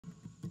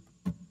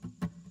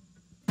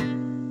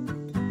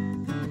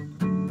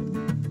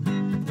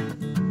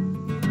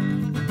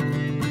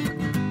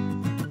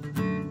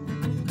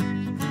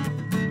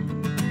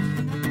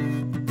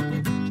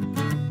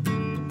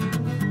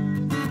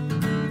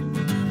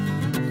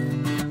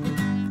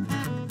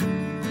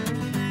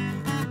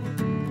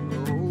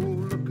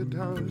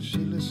she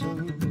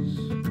listens.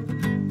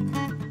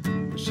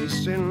 She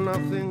says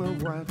nothing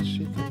of what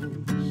she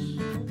thinks.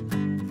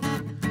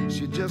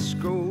 She just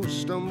goes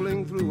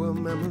stumbling through her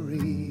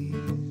memories,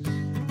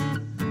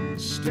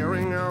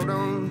 staring out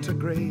onto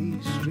gray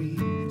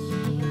streets.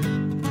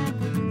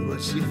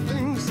 But she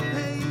thinks,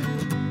 hey,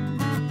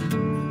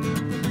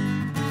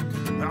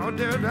 how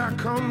did I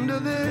come to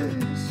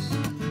this?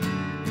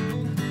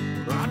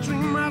 I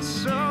dream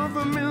myself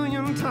a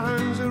million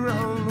times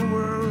around the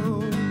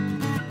world,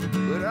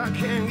 but I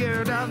can't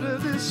get out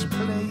of this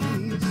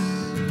place.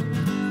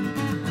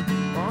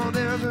 Oh,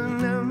 there's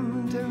an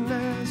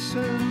emptiness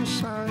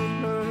inside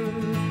her.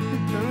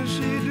 Can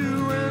she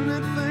do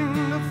anything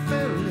to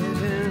fill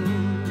it in?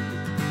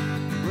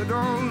 With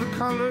all the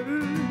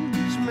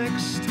colors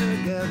mixed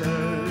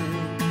together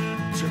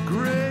to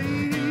gray,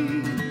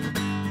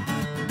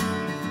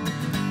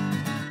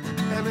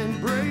 and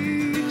it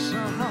breaks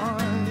her heart.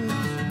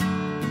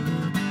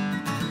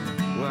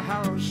 Well,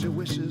 how she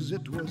wishes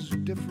it was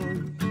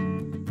different.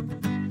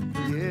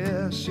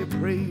 Yeah, she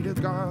prayed to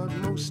God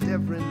most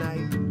every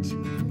night,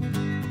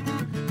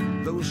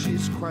 though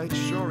she's quite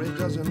sure He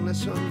doesn't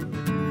listen.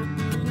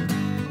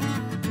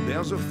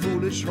 There's a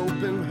foolish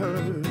hope in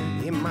her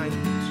He might.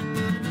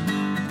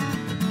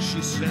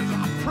 She says,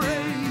 I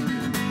pray,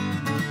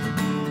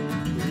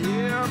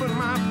 yeah, but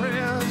my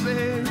prayers,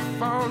 they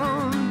fall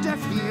on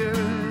deaf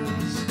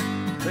ears.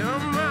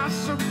 Am I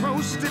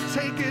supposed to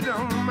take it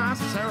on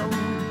myself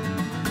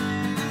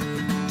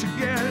to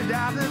get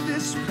out of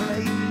this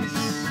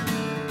place?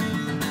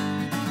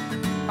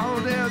 Oh,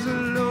 there's a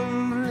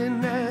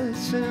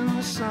loneliness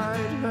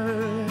inside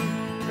her,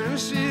 and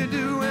she'd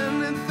do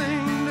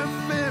anything to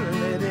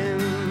fill it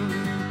in.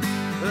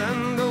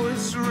 And though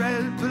it's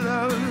red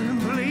blood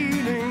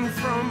bleeding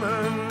from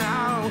her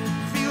now,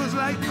 feels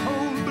like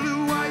cold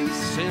blue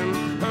ice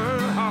in her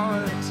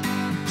heart.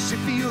 She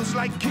feels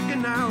like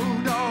kicking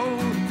out all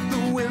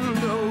the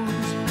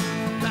windows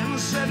and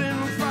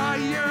setting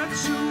fire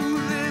to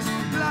this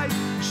life.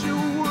 She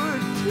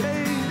would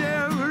take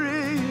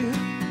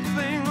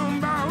everything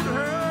about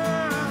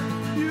her,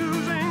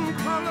 using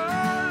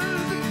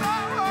colors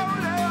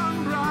loud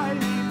and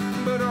bright,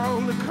 but all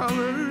the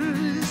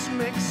colors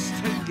mixed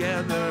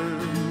together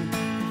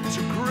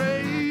to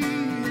gray.